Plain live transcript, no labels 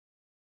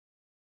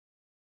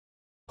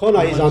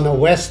Kona is on the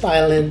west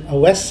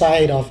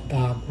side of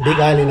the big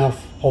island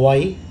of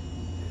Hawaii.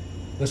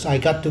 Because I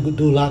got to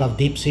do a lot of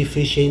deep sea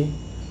fishing,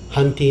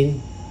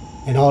 hunting,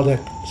 and all that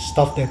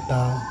stuff that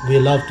we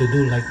love to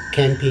do, like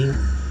camping.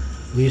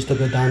 We used to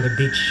go down the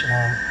beach.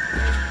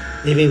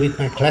 Even with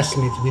my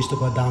classmates, we used to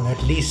go down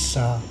at least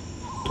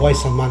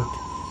twice a month.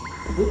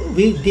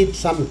 We did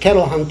some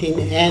cattle hunting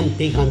and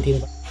pig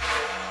hunting.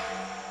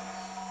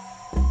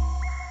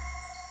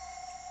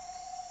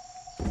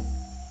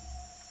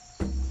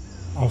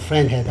 Our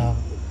friend had a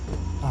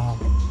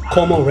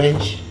Como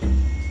ranch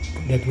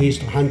that we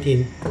used to hunt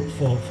in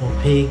for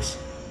pigs,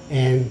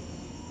 and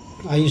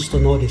I used to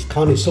know this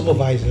county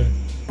supervisor,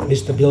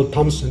 Mr. Bill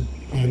Thompson,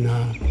 and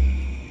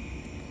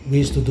we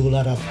used to do a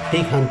lot of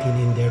pig hunting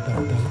in there,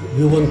 but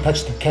we wouldn't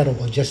touch the cattle,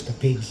 but just the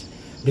pigs,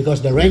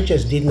 because the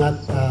ranchers did not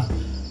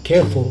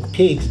care for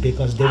pigs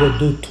because they would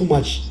do too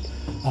much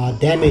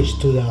damage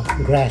to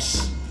the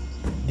grass.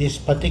 This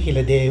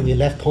particular day, we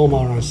left home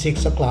around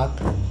 6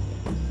 o'clock,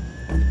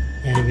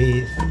 and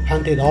we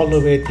hunted all the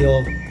way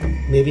till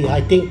maybe,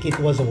 I think it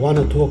was 1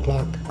 or 2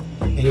 o'clock,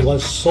 and it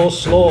was so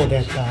slow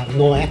that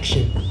no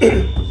action.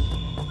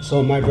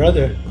 So my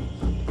brother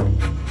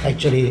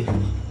actually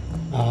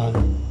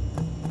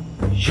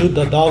shoot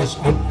the dogs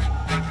on.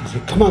 He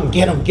said, "Come on,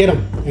 get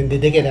them," and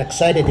they get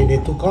excited and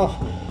they took off.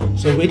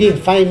 So within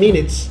 5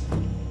 minutes,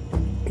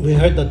 we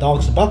heard the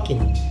dogs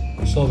barking.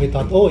 So we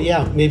thought, oh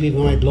yeah, maybe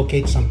we might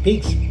locate some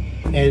pigs.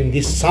 And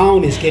this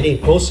sound is getting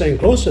closer and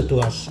closer to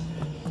us.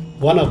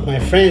 One of my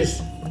friends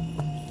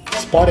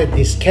spotted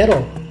this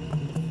cattle,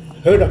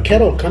 heard a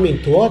cattle coming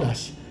toward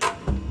us,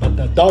 but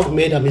the dog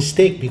made a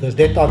mistake because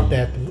they thought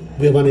that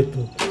we wanted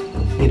to,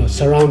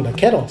 surround the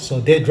cattle.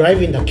 So they're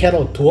driving the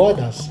cattle toward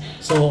us.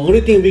 So the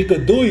only thing we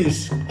could do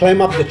is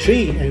climb up the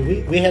tree,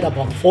 and we had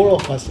about 4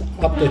 of us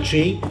up the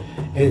tree,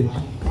 and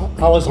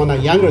I was on the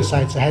younger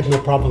side, so I had no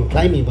problem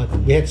climbing, but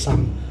we had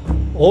some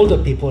older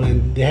people,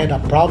 and they had a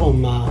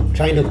problem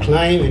trying to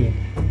climb and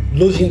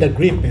losing the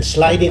grip and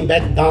sliding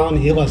back down.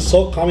 It was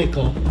so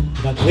comical,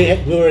 but we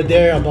were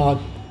there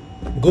about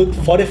good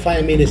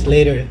 45 minutes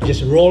later,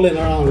 just rolling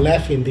around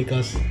laughing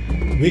because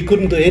we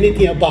couldn't do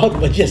anything about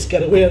but just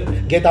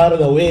get out of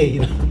the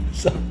way,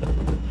 So